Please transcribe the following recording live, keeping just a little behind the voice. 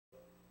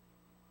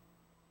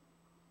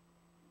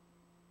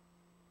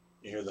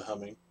You hear the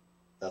humming?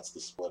 That's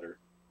the splitter.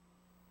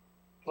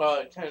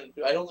 Well, I kind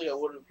of. I don't think I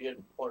would if you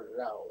hadn't pointed it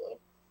out, though.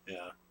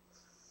 Yeah.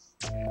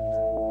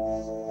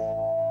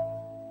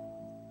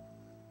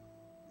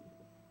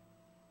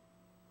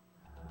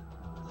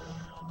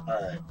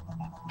 Alright.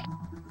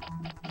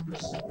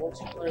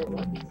 Multiplayer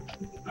one?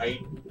 I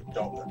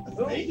don't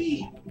know.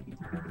 Maybe.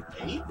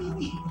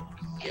 Maybe.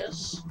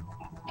 Yes.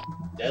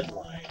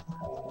 Deadline.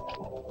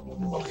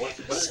 What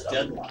is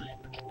deadline?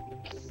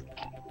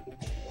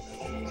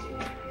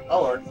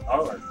 Oh,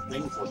 our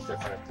things look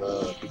different.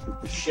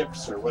 The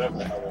ships or whatever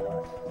the hell they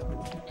are.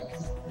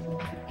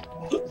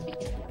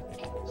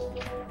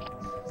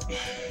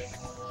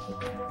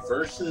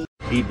 Versus.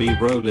 He be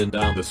rolling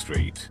down the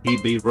street. He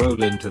be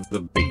rolling to the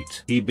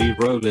beat. He be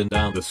rolling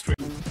down the street.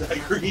 That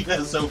green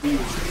SOB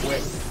was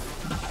quick.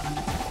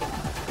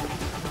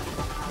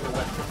 It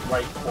went to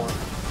right corner.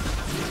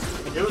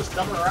 It was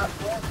coming around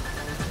quick.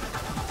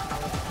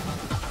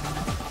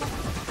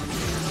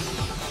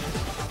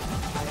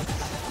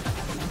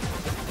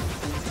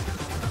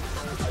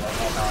 I don't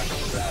know how I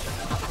can grab it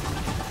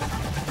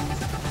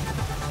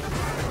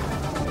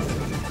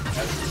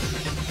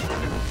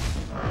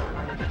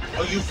now.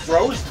 Oh, you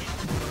froze me.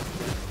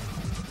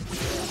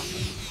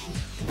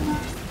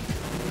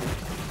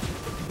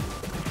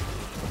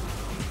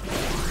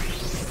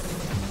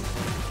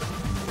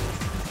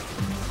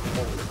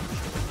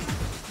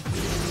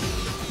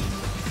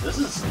 This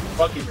is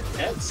fucking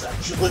intense,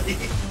 actually.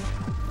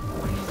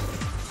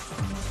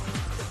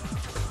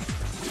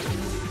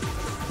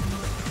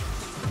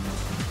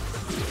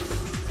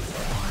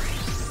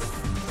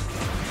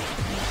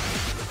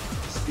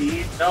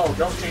 Speed? No,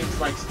 don't change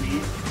my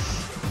speed.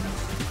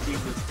 Speed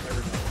is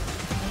everything.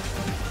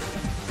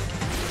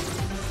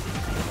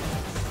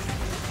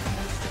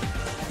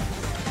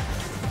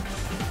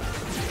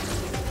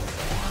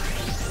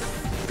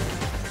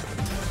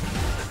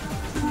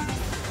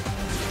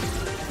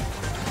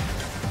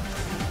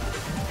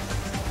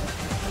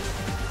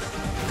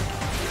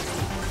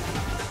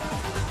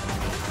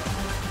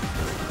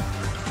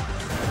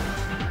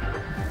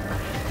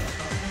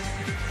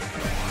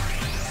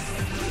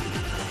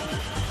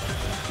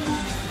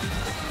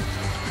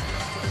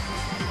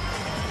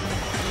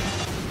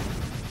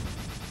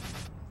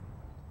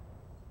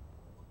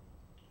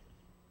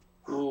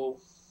 Ooh.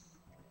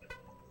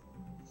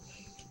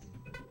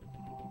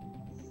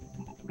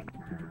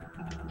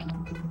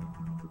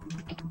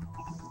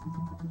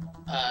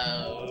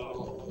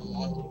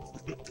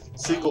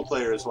 Single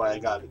player is why I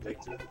got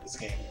addicted to this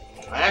game.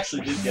 I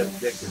actually did get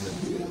addicted to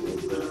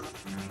it.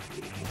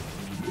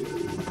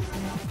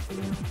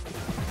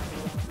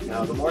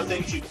 Now, the more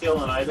things you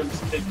kill and items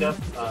picked up,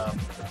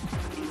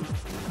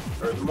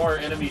 or the more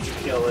enemies you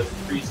kill, it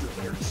increases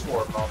your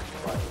score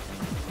multiplier.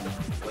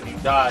 When you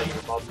die,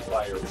 your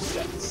multiplier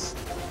resets.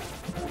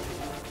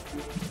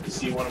 You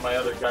see one of my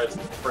other guys'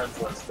 friends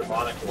was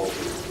demonic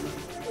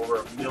wolf,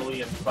 over 1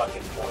 million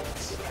fucking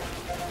points.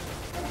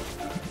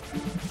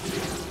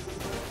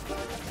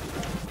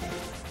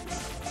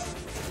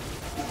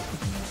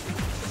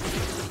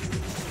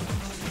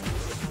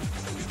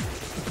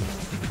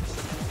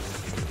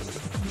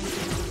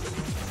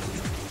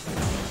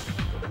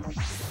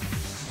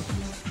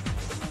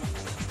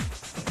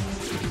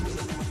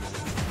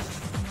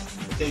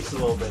 It takes a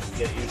little bit to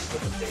get used to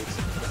the basics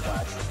of the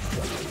flash.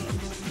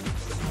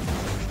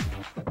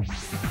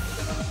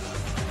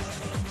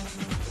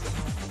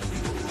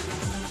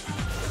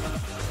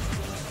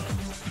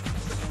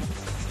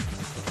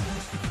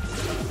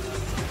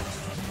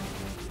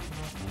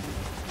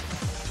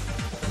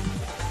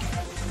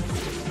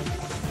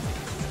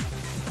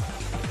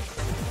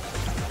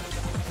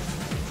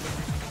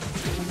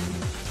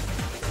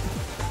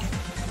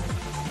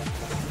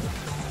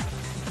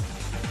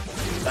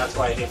 That's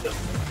why I hate them.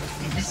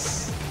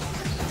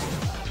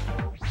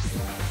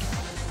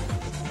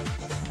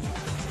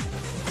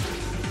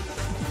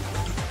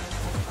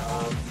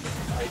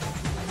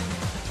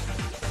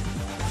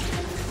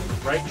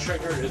 Right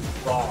trigger is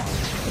wrong,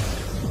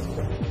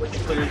 which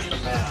clears the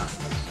map,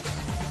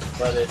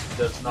 but it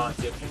does not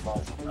give you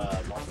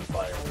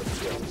multiplier for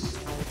skills.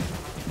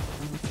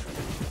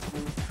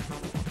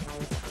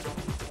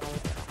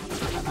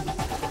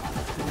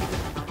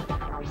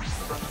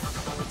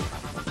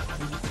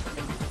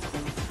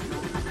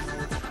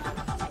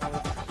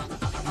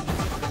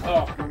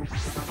 Oh.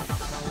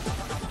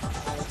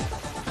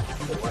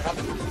 Wait, what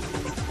happened?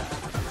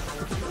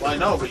 Well, I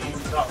know, but you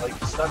got like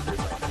stuck or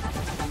something.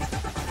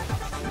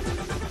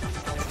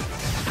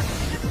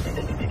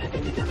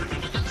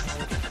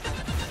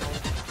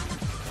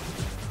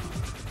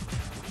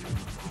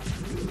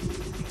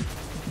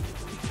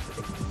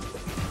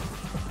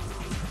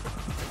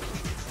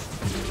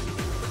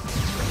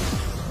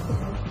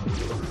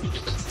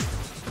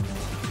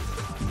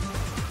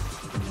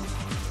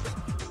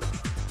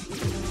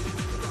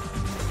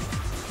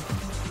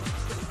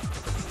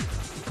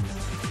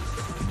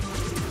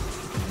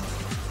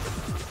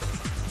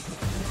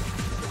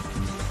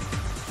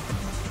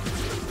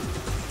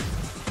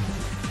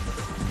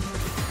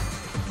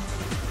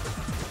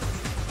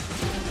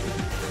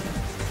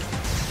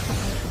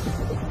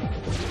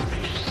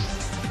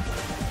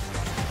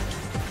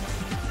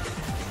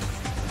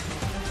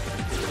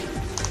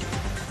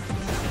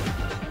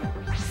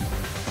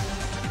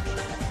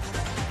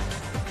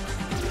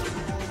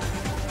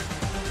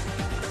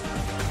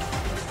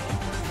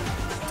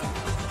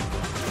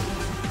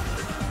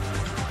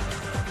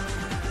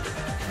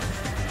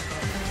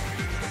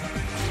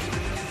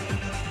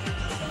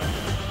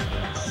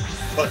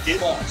 But did...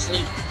 fall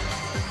asleep.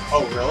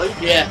 Oh, really?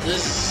 Yeah,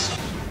 this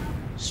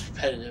is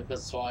repetitive,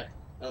 that's why.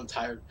 I'm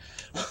tired.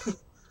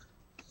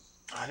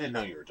 I didn't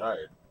know you were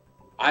tired.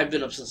 I've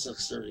been up since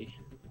 6:30.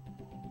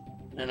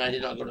 And I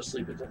did not go to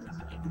sleep until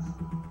midnight.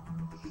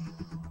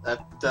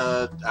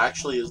 That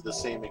actually is the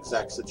same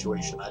exact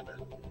situation I'm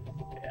in.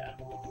 Yeah.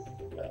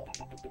 Well.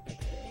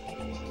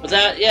 But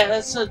that, yeah,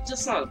 that's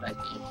just not a bad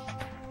game.